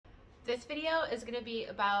This video is going to be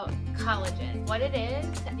about collagen, what it is,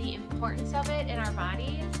 the importance of it in our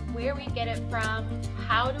bodies, where we get it from,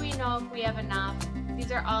 how do we know if we have enough.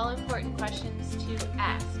 These are all important questions to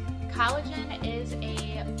ask. Collagen is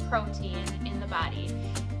a protein in the body.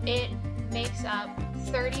 It makes up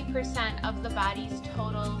 30% of the body's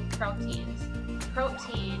total proteins.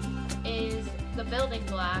 Protein is the building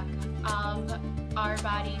block of our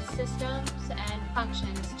body's systems and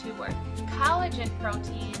functions to work. Collagen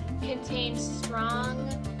protein contains strong,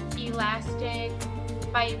 elastic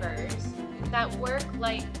fibers that work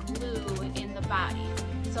like glue in the body.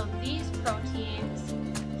 So these proteins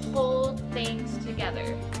hold things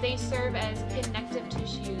together. They serve as connective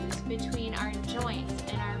tissues between our joints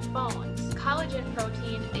and our bones. Collagen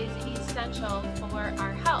protein is essential for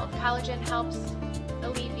our health. Collagen helps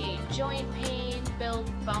alleviate joint pain, build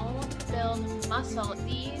bone, build muscle.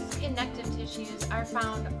 These connective tissues are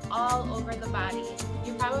found all over the body.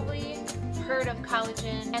 You probably heard of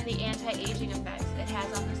collagen and the anti-aging effects it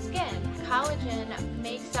has on the skin. Collagen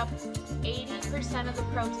makes up 80% of the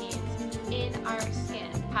proteins in our skin.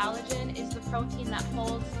 Collagen is the protein that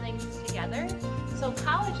holds things together. So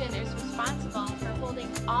collagen is responsible for holding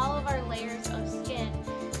all of our layers of skin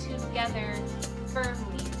together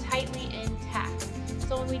firmly, tightly intact.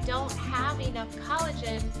 So when we don't have enough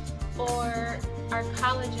collagen, or our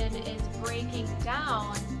collagen is breaking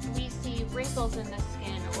down, we see wrinkles in the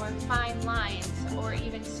skin or fine lines or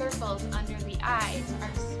even circles under the eyes.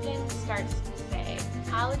 Our skin starts to sag.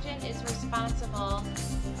 Collagen is responsible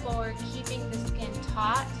for keeping the skin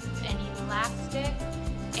taut and elastic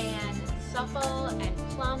and supple and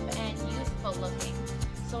plump and youthful looking.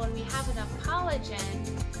 So when we have enough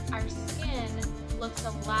collagen, our skin looks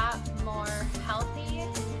a lot more healthy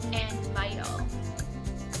and vital.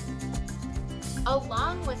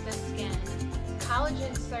 Along with the skin,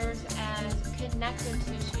 collagen serves as connective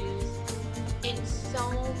tissues in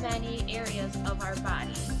so many areas of our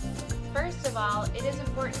body. First of all, it is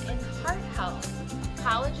important in heart health.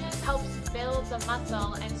 Collagen helps build the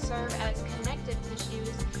muscle and serve as connective tissues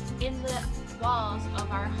in the walls of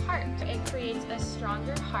our heart. It creates a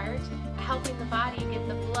stronger heart, helping the body get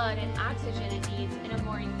the blood and oxygen it needs in a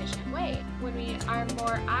more efficient way. When we are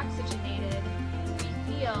more oxygenated,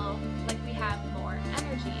 we feel like we have more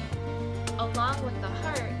energy. Along with the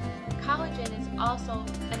heart, collagen is also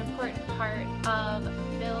an important part of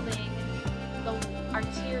building the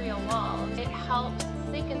arterial walls. It helps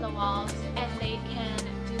thicken the walls and they can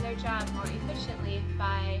do their job more efficiently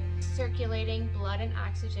by circulating blood and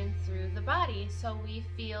oxygen through the body, so we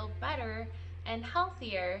feel better and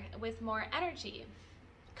healthier with more energy.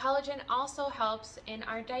 Collagen also helps in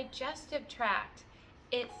our digestive tract.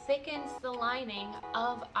 It thickens the lining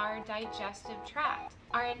of our digestive tract.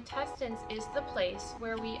 Our intestines is the place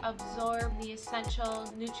where we absorb the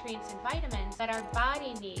essential nutrients and vitamins that our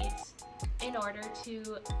body needs in order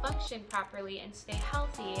to function properly and stay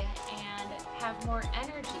healthy and have more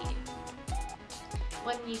energy.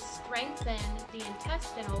 When we strengthen the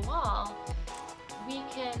intestinal wall, we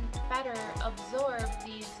can better absorb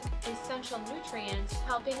these essential nutrients,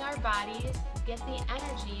 helping our bodies get the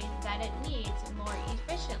energy that it needs more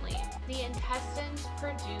efficiently. The intestines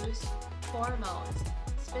produce hormones,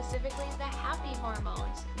 specifically the happy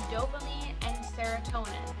hormones, dopamine and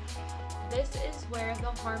serotonin. This is where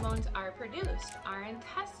the hormones are produced, our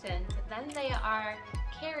intestines. Then they are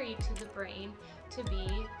carried to the brain to be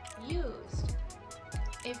used.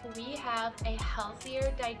 If we have a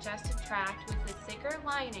healthier digestive tract with a thicker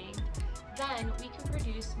lining, then we can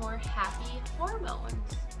produce more happy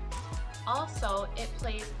hormones. Also, it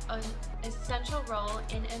plays an essential role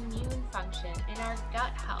in immune function, in our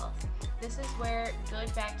gut health. This is where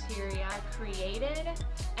good bacteria are created,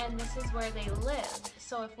 and this is where they live.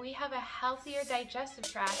 So if we have a healthier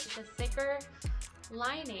digestive tract with a thicker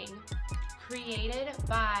lining created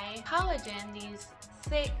by collagen, these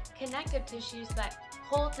thick connective tissues that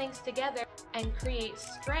hold things together and create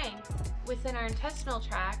strength within our intestinal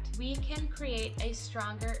tract, we can create a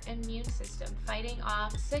stronger immune system, fighting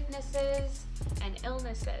off sicknesses and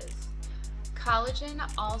illnesses. Collagen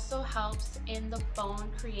also helps in the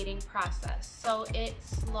bone creating process. So it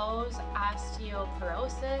slows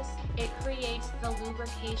osteoporosis. It creates the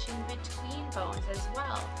lubrication between bones as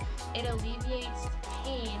well. It alleviates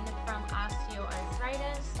pain from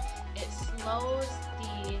osteoarthritis. It slows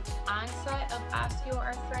the onset of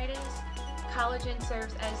osteoarthritis. Collagen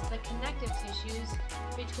serves as the connective tissues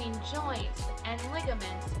between joints and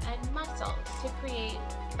ligaments and muscles to create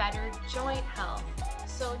better joint health.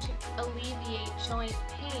 So to alleviate joint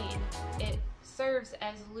pain, it serves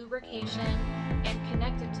as lubrication and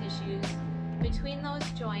connective tissues between those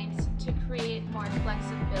joints to create more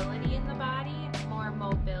flexibility in the body, more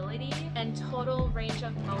mobility, and total range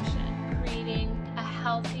of motion, creating a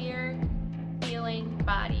healthier feeling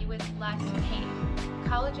body with less pain.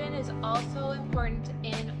 Collagen is also important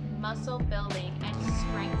in muscle building and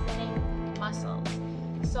strengthening muscles.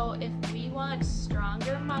 So if we want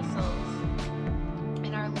stronger muscles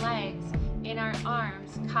in our legs, in our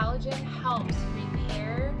arms, collagen helps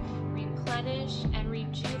repair, replenish, and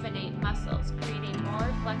rejuvenate muscles, creating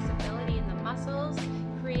more flexibility in the muscles,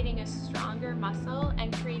 creating a stronger muscle,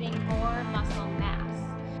 and creating more muscle mass.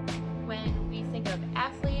 When we think of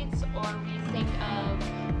athletes or we think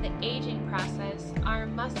of the aging process, our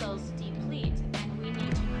muscles deplete and we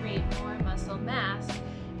need to create more muscle mass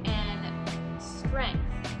and strength.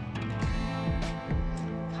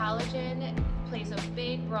 Collagen plays a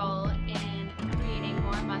big role in creating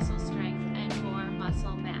more muscle strength and more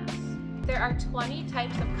muscle mass. There are 20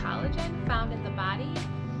 types of collagen found in the body.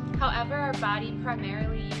 However, our body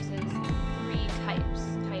primarily uses 3 types: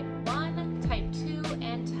 type 1, type 2,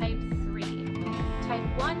 and type 3.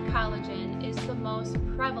 Type 1 collagen is the most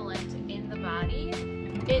prevalent in the body.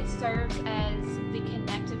 It serves as the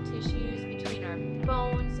connective tissues between our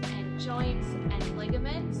bones and joints and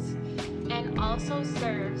ligaments, and also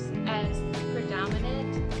serves as the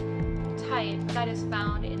predominant type that is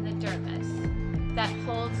found in the dermis, that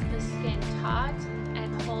holds the skin taut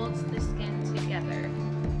and holds the skin together.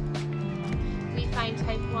 We find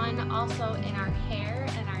type 1 also in our hair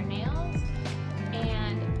and our nails,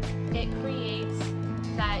 and it creates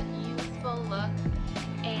that youthful look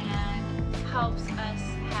and helps us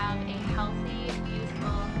have a healthy,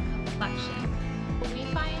 youthful complexion. We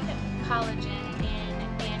find collagen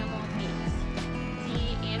in animal meats.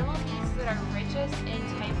 The animal meats that are richest in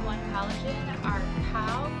type 1 collagen are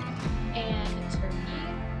cow and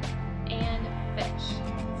turkey and fish.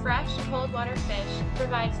 Fresh cold water fish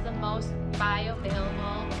provides the most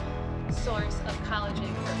bioavailable source of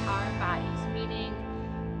collagen for our bodies, meaning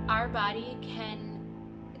our body can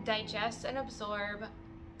digest and absorb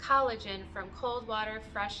collagen from cold water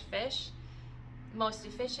fresh fish most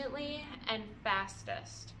efficiently and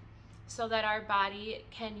fastest, so that our body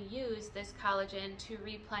can use this collagen to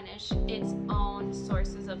replenish its own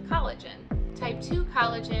sources of collagen. Type 2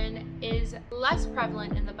 collagen is less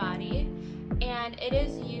prevalent in the body, and it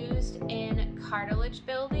is used in cartilage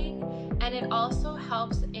building, and it also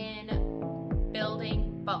helps in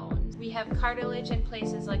building bones. We have cartilage in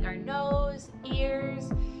places like our nose, ears,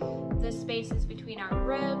 the spaces between our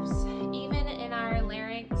ribs, even in our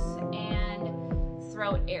larynx and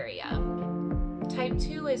throat area. Type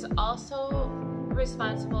 2 is also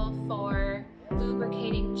responsible for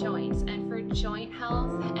lubricating joints and for joint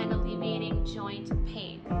health and alleviating joint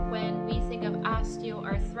pain. When we think of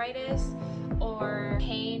osteoarthritis or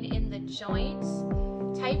pain in the joints,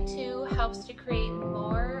 type 2 helps to create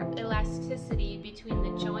more elasticity between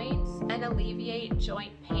the joints and alleviate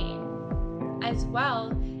joint pain. As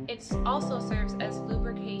well, it also serves as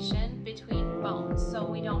lubrication between bones, so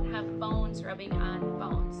we don't have bones rubbing on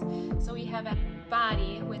bones. So we have a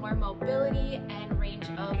body with more mobility and range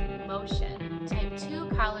of motion. Type 2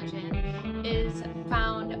 collagen is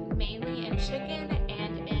found mainly in chicken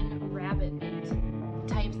and in rabbit meat.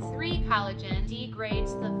 Type 3 collagen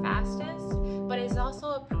degrades the fastest, but is also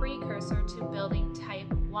a precursor to building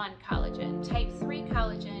type 1 collagen. Type 3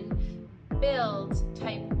 collagen builds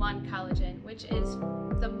type 1 collagen, which is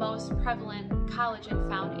the most prevalent collagen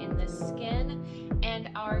found in the skin and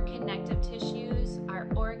our connective tissues, our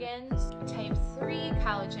organs. Type 3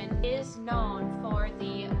 collagen is known for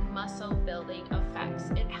the muscle building effects.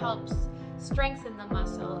 It helps strengthen the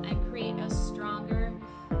muscle and create a stronger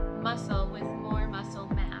muscle with more muscle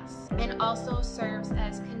mass, and also serves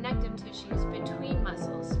as connective tissues between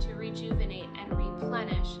muscles to rejuvenate and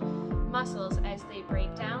replenish muscles as they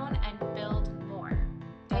break down and build more.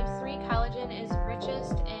 Type 3 collagen is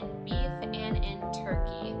richest in beef and in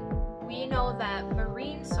turkey. We know that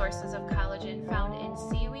marine sources of collagen found in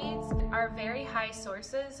seaweeds are very high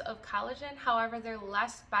sources of collagen, however they're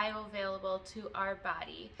less bioavailable to our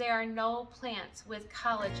body. There are no plants with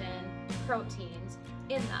collagen proteins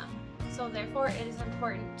in them, so therefore it is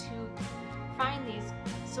important to find these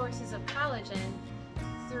sources of collagen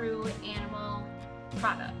through animal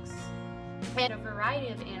products and a variety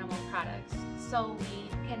of animal products, so we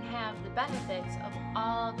can have the benefits of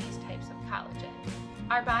all these types of collagen.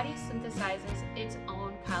 Our body synthesizes its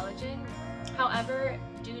own collagen. However,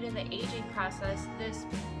 due to the aging process, this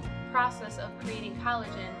process of creating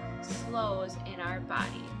collagen slows in our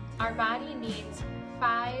body. Our body needs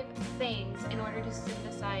 5 things in order to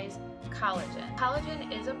synthesize collagen.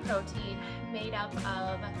 Collagen is a protein made up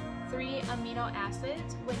of three amino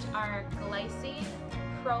acids, which are glycine,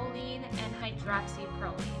 proline, and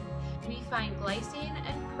hydroxyproline. We find glycine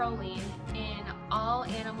and proline in all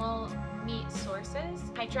animal meat sources.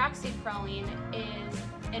 Hydroxyproline is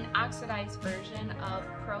an oxidized version of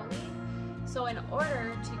proline. So in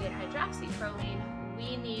order to get hydroxyproline,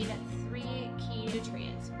 we need three key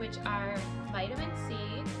nutrients, which are vitamin C,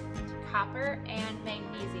 copper, and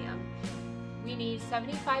magnesium. We need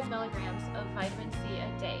 75 milligrams of vitamin C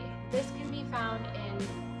a day. This can be found in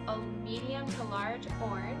a medium to large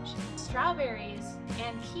orange. Strawberries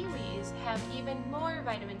and kiwis have even more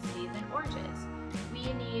vitamin C than oranges.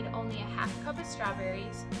 We need only a half cup of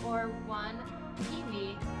strawberries or one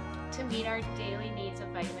kiwi to meet our daily needs of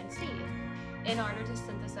vitamin C in order to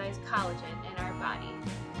synthesize collagen in our body.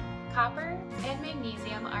 Copper and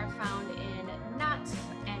magnesium are found in nuts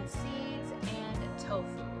and seeds and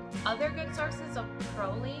tofu. Other good sources of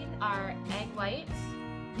proline are egg whites,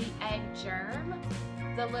 the egg germ,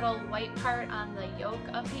 the little white part on the yolk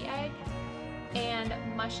of the egg, and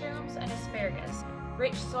mushrooms and asparagus.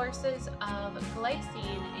 Rich sources of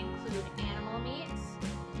glycine include animal meats,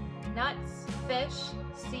 nuts, fish,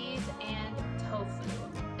 seeds, and tofu.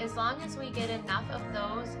 As long as we get enough of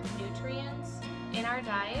those nutrients in our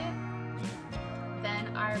diet,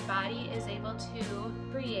 then our body is able to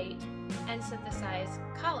create and synthesize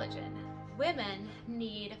collagen. Women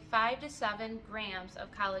need 5 to 7 grams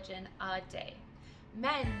of collagen a day.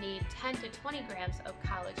 Men need 10 to 20 grams of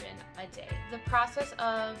collagen a day. The process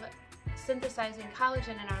of synthesizing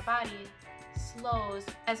collagen in our body slows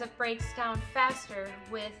as it breaks down faster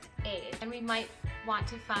with age, and we might want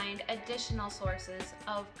to find additional sources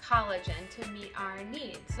of collagen to meet our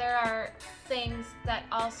needs. There are things that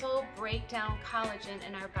also break down collagen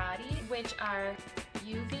in our body, which are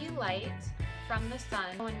UV light from the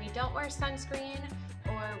sun. When we don't wear sunscreen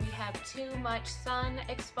or we have too much sun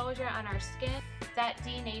exposure on our skin, that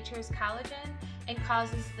denatures collagen and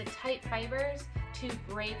causes the tight fibers to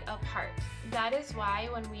break apart. That is why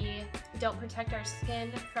when we don't protect our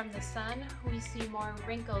skin from the sun, we see more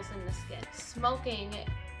wrinkles in the skin. Smoking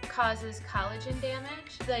causes collagen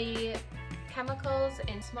damage. The chemicals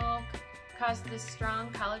in smoke cause the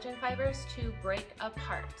strong collagen fibers to break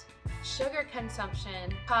apart. Sugar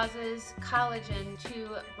consumption causes collagen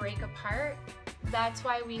to break apart. That's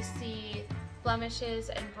why we see blemishes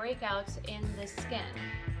and breakouts in the skin.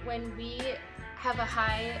 When we have a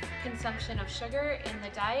high consumption of sugar in the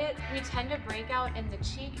diet, we tend to break out in the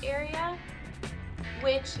cheek area,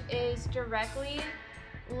 which is directly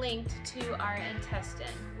linked to our intestine,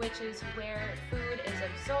 which is where food is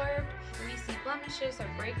absorbed. We see blemishes or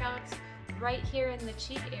breakouts right here in the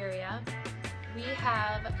cheek area. We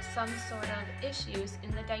have some sort of issues in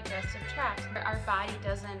the digestive tract. Our body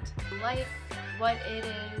doesn't like what it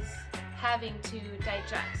is having to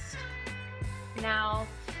digest. Now,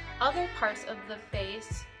 other parts of the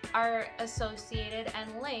face are associated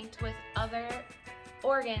and linked with other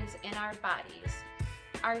organs in our bodies.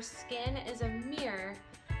 Our skin is a mirror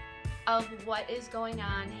of what is going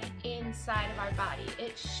on inside of our body.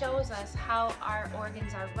 It shows us how our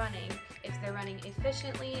organs are running, if they're running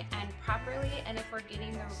efficiently and properly, and if we're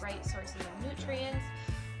getting the right sources of nutrients,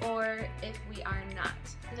 or if we are not.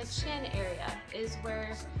 The chin area is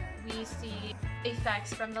where we see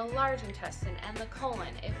effects from the large intestine and the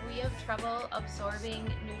colon. If we have trouble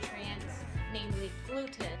absorbing nutrients, namely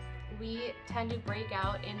gluten, we tend to break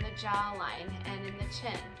out in the jawline and in the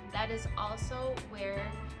chin. That is also where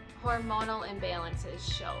hormonal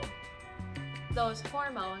imbalances show. Those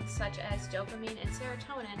hormones, such as dopamine and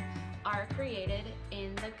serotonin, are created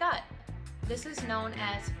in the gut. This is known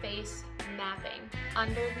as face mapping.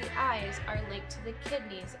 Under the eyes are linked to the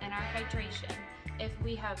kidneys and our hydration. If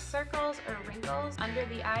we have circles or wrinkles under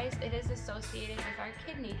the eyes, it is associated with our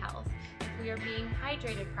kidney health. If we are being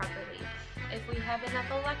hydrated properly, if we have enough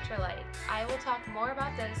electrolytes. I will talk more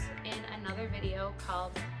about this in another video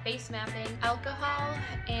called face mapping. Alcohol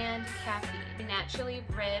and caffeine naturally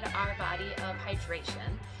rid our body of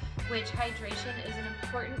hydration, which hydration is an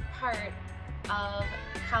important part of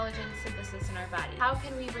collagen synthesis in our body. How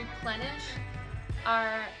can we replenish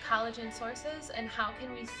our collagen sources, and how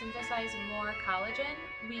can we synthesize more collagen?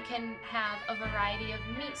 We can have a variety of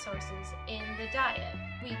meat sources in the diet.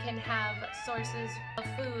 We can have sources of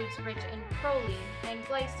foods rich in proline and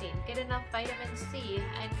glycine, get enough vitamin C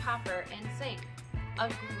and copper and zinc.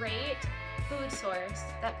 A great food source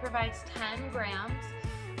that provides 10 grams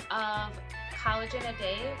of collagen a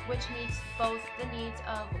day, which meets both the needs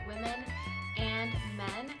of women and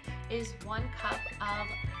men, is 1 cup of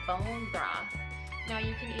bone broth. Now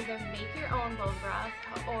you can either make your own bone broth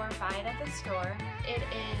or buy it at the store. It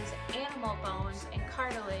is animal bones and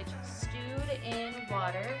cartilage stewed in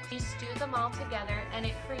water. You stew them all together and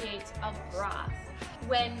it creates a broth.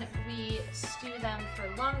 When we stew them for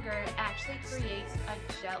longer, it actually creates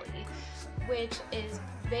a jelly, which is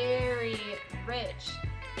very rich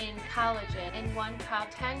in collagen. In 1 cup,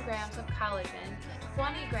 10 grams of collagen,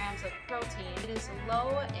 20 grams of protein. It is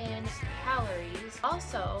low in calories.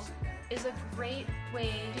 Also, is a great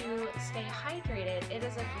way to stay hydrated. It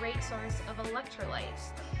is a great source of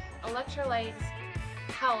electrolytes. Electrolytes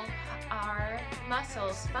help our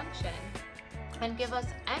muscles function and give us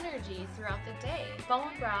energy throughout the day.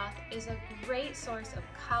 Bone broth is a great source of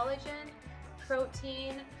collagen,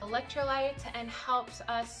 protein, electrolytes, and helps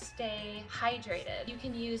us stay hydrated. You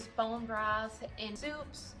can use bone broth in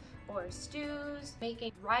soups or stews,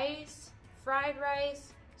 making rice, fried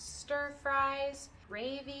rice, stir fries,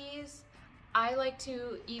 gravies. I like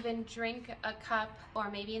to even drink a cup, or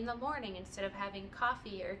maybe in the morning instead of having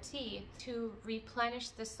coffee or tea, to replenish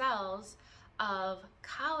the cells of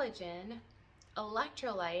collagen,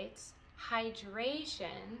 electrolytes,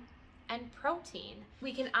 hydration, and protein.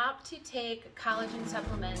 We can opt to take collagen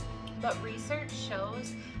supplement, but research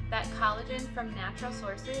shows that collagen from natural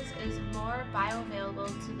sources is more bioavailable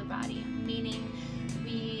to the body, meaning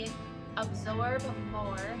we absorb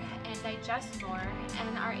more and digest more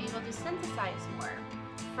and are able to synthesize more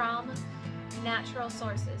from natural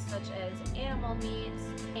sources such as animal meats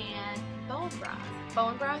and bone broth.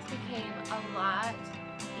 Bone broth became a lot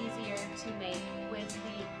easier to make with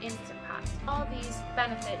the Instant Pot. All these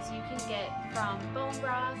benefits you can get from bone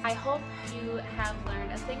broth. I hope you have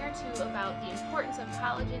learned a thing or two about the importance of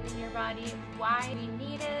collagen in your body, why we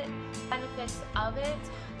need it, benefits of it,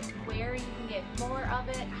 where you can get more of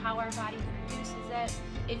it, how our body produces it.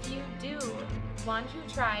 If you do want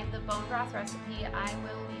to try the bone broth recipe, I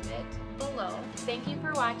will leave it below. Thank you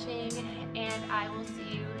for watching, and I will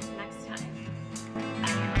see you next time.